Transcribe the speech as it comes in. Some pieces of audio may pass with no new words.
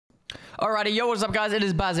Alrighty, yo, what's up guys? It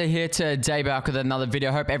is Bazzaa here today, back with another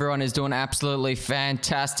video. Hope everyone is doing absolutely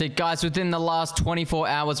fantastic. Guys, within the last 24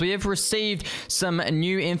 hours, we have received some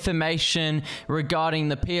new information regarding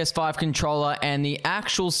the PS5 controller and the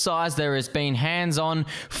actual size. There has been hands-on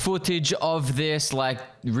footage of this. Like,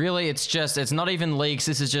 really, it's not even leaks.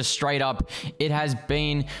 This is just straight up. It has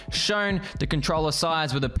been shown the controller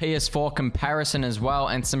size with a PS4 comparison as well,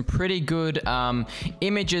 and some pretty good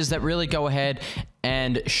images that really go ahead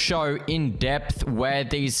and show in depth where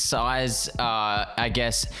these size, I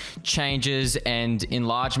guess, changes and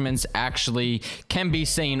enlargements actually can be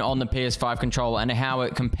seen on the PS5 controller and how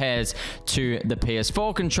it compares to the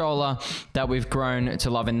PS4 controller that we've grown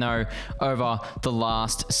to love and know over the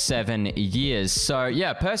last 7 years. So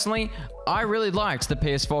yeah, personally, I really liked the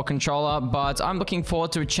PS4 controller, but I'm looking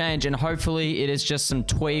forward to a change, and hopefully it is just some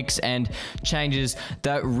tweaks and changes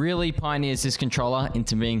that really pioneers this controller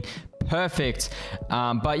into being perfect.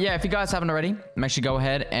 But yeah, if you guys haven't already, make sure to go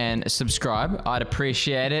ahead and subscribe. I'd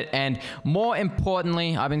appreciate it. And more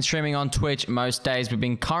importantly, I've been streaming on Twitch most days. We've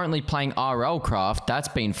been currently playing RL Craft. That's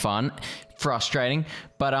been fun. Frustrating,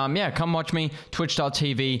 but yeah, come watch me,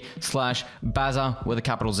 twitch.tv/Bazzaa with a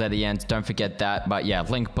capital Z at the end. Don't forget that. But yeah,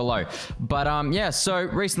 link below. But yeah, so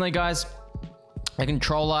recently guys, the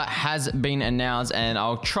controller has been announced, and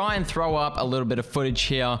I'll try and throw up a little bit of footage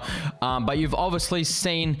here, but you've obviously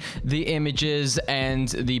seen the images and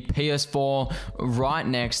the PS4 right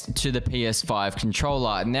next to the PS5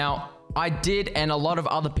 controller. Now, I did, and a lot of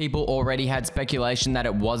other people already had speculation that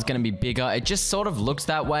it was going to be bigger. It just sort of looks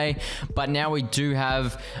that way, but now we do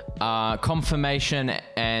have confirmation,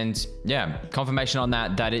 and yeah, confirmation on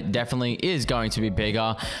that it definitely is going to be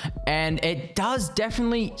bigger, and it does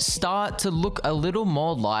definitely start to look a little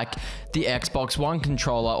more like the Xbox One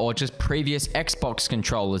controller or just previous Xbox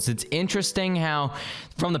controllers. It's interesting how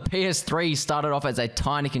from the PS3 started off as a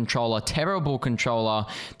tiny controller, terrible controller.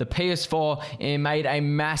 The PS4, it made a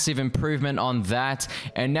massive improvement on that,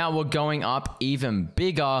 and now we're going up even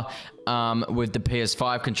bigger with the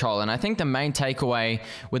PS5 controller. And I think the main takeaway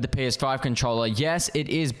with the PS5 controller, yes, it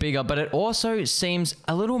is bigger, but it also seems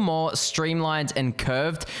a little more streamlined and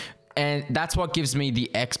curved. And that's what gives me the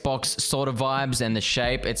Xbox sort of vibes and the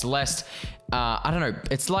shape. It's less, I don't know,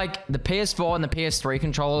 it's like the PS4 and the PS3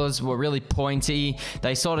 controllers were really pointy.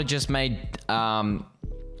 They sort of just made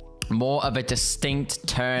more of a distinct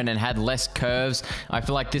turn and had less curves. I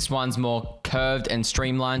feel like this one's more curved and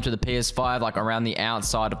streamlined to the PS5, like around the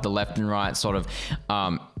outside of the left and right sort of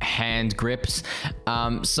hand grips.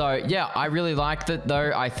 So yeah, I really liked it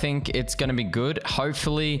though. I think it's going to be good.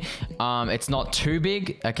 Hopefully it's not too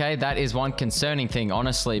big. Okay, that is one concerning thing,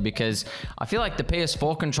 honestly, because I feel like the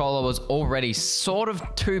PS4 controller was already sort of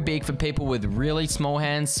too big for people with really small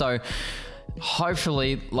hands. So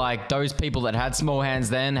hopefully, like, those people that had small hands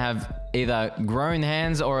then have either grown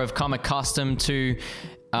hands or have come accustomed to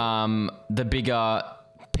the bigger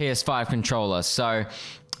PS5 controller. So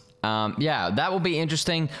yeah, that will be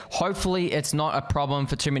interesting. Hopefully it's not a problem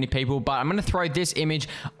for too many people, but I'm going to throw this image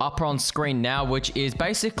up on screen now, which is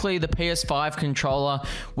basically the PS5 controller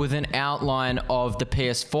with an outline of the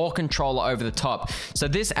PS4 controller over the top. So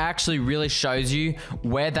this actually really shows you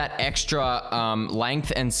where that extra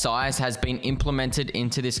length and size has been implemented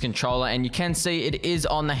into this controller, and you can see it is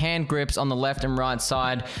on the hand grips on the left and right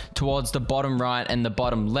side towards the bottom right and the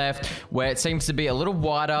bottom left, where it seems to be a little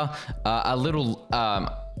wider, a little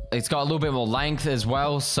it's got a little bit more length as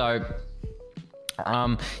well. So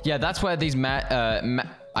yeah, that's where these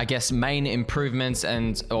I guess main improvements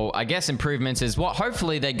improvements is what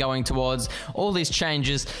hopefully they're going towards. All these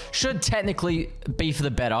changes should technically be for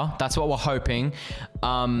the better. That's what we're hoping.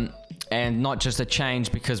 And not just a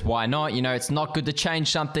change because why not? You know, it's not good to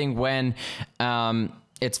change something when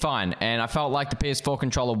it's fine. And I felt like the PS4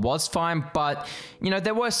 controller was fine, but you know,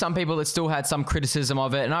 there were some people that still had some criticism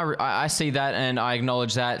of it, and I see that and I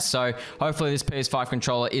acknowledge that. So hopefully this PS5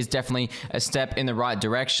 controller is definitely a step in the right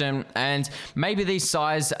direction, and maybe these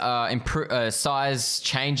size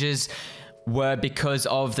changes were because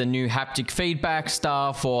of the new haptic feedback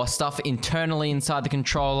stuff or stuff internally inside the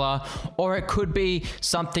controller, or it could be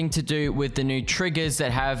something to do with the new triggers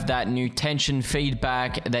that have that new tension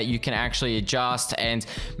feedback that you can actually adjust, and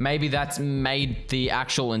maybe that's made the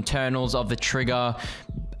actual internals of the trigger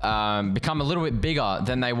become a little bit bigger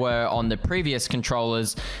than they were on the previous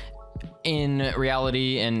controllers in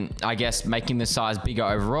reality, and I guess making the size bigger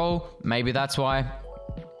overall. Maybe that's why.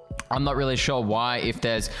 I'm not really sure why, if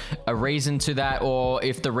there's a reason to that, or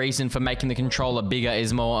if the reason for making the controller bigger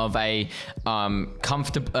is more of a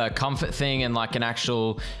comfort thing and like an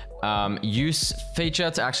actual use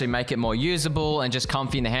feature to actually make it more usable and just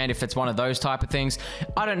comfy in the hand if it's one of those type of things.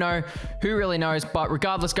 I don't know, who really knows, but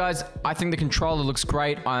regardless guys, I think the controller looks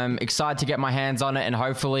great. I'm excited to get my hands on it, and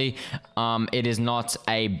hopefully it is not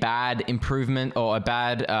a bad improvement or a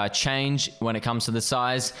bad change when it comes to the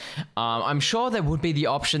size. I'm sure there would be the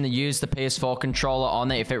option to use the PS4 controller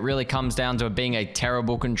on it if it really comes down to it being a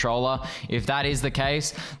terrible controller. If that is the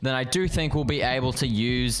case, then I do think we'll be able to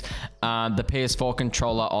use the PS4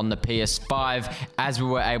 controller on the PS5 as we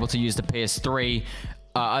were able to use the PS3.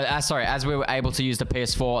 As we were able to use the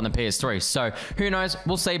PS4 on the PS3. So who knows?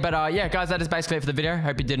 We'll see. But yeah, guys, that is basically it for the video.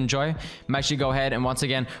 Hope you did enjoy. Make sure you go ahead and once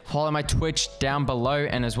again follow my Twitch down below,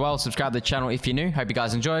 and as well subscribe to the channel if you're new. Hope you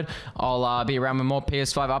guys enjoyed. I'll be around with more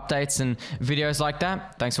PS5 updates and videos like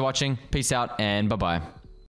that. Thanks for watching. Peace out and bye bye.